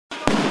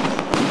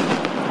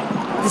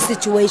The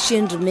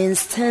situation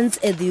remains tense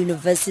at the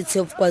University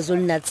of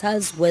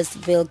KwaZulu-Natal's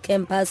Westville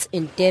campus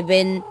in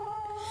Durban.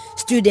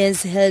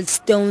 Students hurled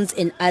stones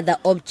and other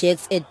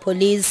objects at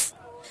police.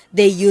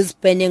 They used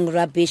burning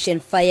rubbish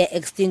and fire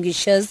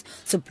extinguishers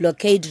to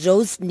blockade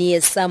roads near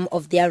some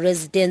of their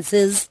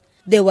residences.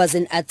 There was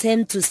an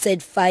attempt to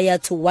set fire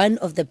to one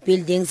of the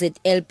buildings at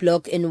L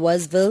Block in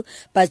Westville,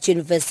 but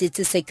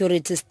university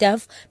security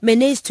staff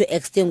managed to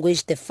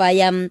extinguish the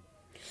fire.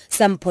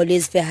 Some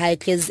police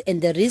vehicles in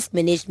the Risk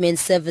Management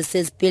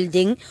Services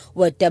building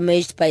were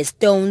damaged by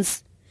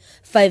stones.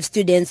 5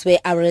 students were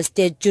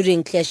arrested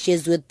during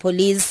clashes with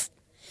police.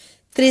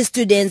 3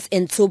 students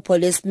and 2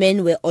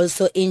 policemen were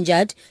also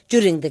injured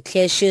during the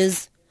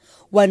clashes.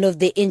 One of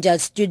the injured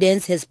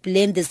students has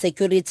blamed the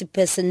security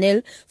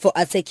personnel for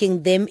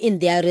attacking them in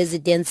their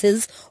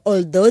residences,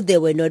 although they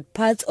were not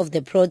part of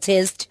the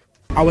protest.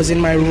 I was in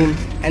my room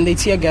and they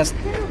tear gassed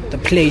the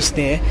place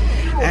there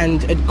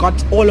and it got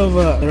all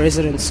over the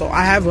residence. So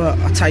I have a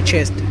tight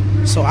chest.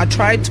 So I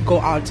tried to go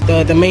out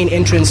the main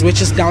entrance,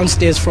 which is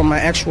downstairs from my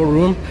actual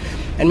room.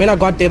 And when I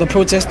got there, the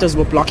protesters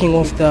were blocking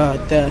off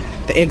the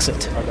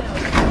exit.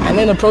 And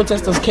then the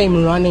protesters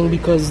came running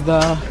because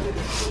the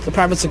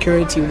private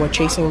security were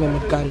chasing them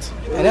with guns.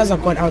 And as I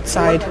got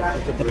outside,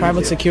 the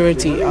private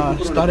security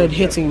started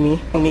hitting me.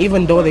 And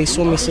even though they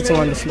saw me sitting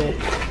on the floor,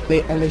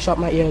 they shot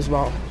my ear as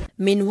well.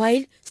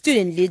 Meanwhile,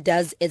 student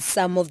leaders at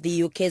some of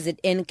the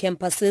UKZN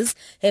campuses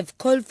have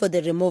called for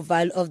the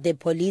removal of the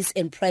police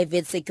and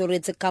private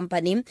security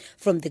company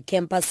from the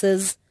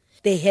campuses.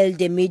 They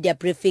held a media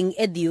briefing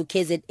at the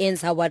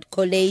UKZN's Howard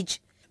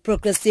College.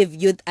 Progressive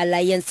Youth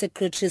Alliance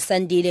Secretary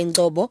Sandile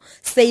Ngcobo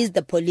says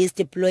the police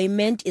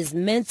deployment is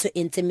meant to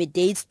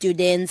intimidate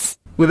students.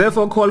 We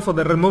therefore call for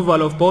the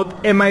removal of both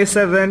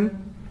MI7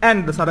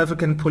 and the South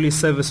African Police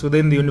Service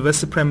within the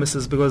university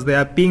premises because they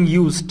are being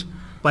used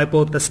by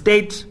both the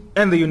state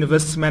and the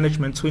university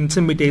management to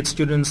intimidate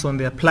students on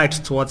their plight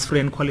towards free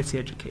and quality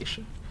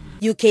education.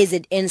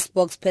 UKZN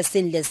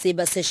spokesperson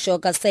Lesiba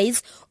Seshoka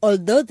says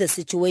although the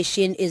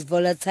situation is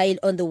volatile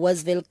on the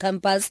Westville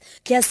campus,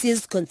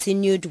 classes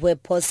continued where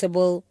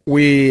possible.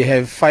 We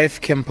have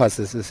 5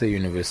 campuses as a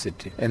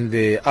university and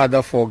the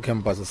other 4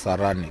 campuses are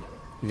running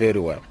very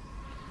well.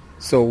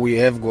 So we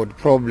have got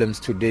problems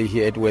today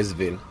here at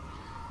Westville,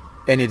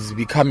 and it's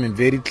becoming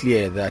very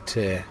clear that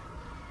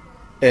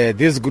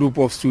this group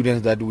of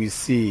students that we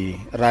see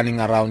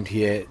running around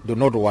here do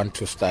not want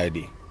to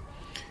study.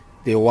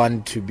 They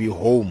want to be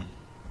home.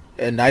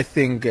 And I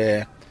think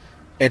at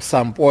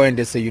some point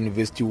as a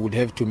university we would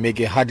have to make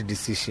a hard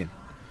decision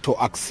to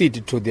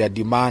accede to their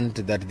demand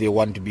that they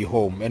want to be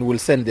home, and we'll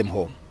send them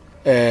home.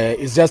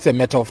 It's just a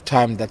matter of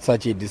time that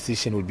such a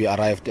decision will be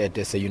arrived at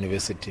as a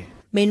university.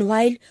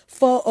 Meanwhile,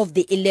 4 of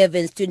the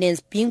 11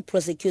 students being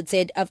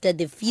prosecuted after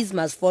the Fees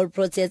Must Fall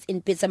protest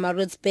in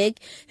Pietermaritzburg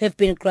have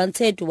been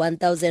granted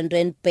 1,000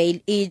 rand bail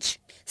each.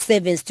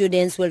 7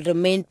 students will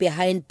remain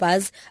behind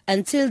bars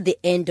until the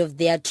end of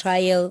their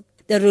trial.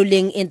 The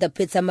ruling in the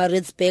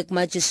Pietermaritzburg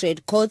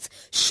Magistrate Court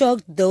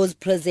shocked those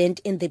present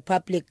in the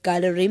public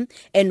gallery,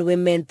 and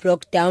women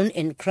broke down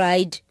and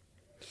cried.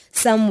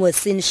 Some were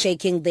seen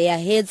shaking their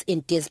heads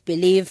in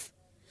disbelief.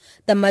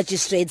 The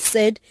magistrate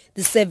said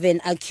the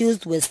 7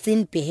 accused were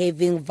seen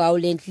behaving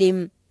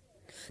violently.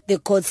 The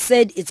court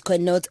said it could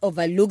not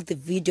overlook the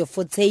video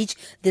footage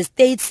the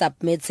state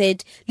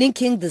submitted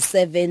linking the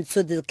 7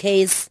 to the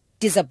case.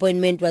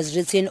 Disappointment was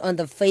written on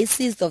the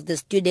faces of the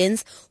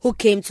students who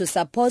came to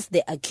support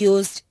the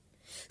accused.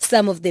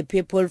 Some of the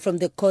people from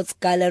the court's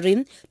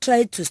gallery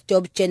tried to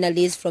stop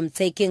journalists from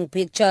taking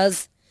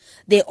pictures.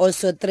 They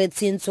also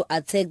threatened to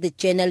attack the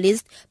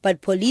journalist,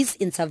 but police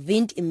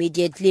intervened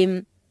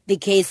immediately. The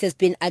case has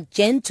been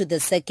adjourned to the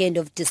 2nd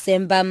of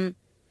December.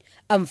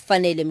 I'm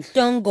Fanele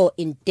Mhlongo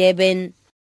in Durban.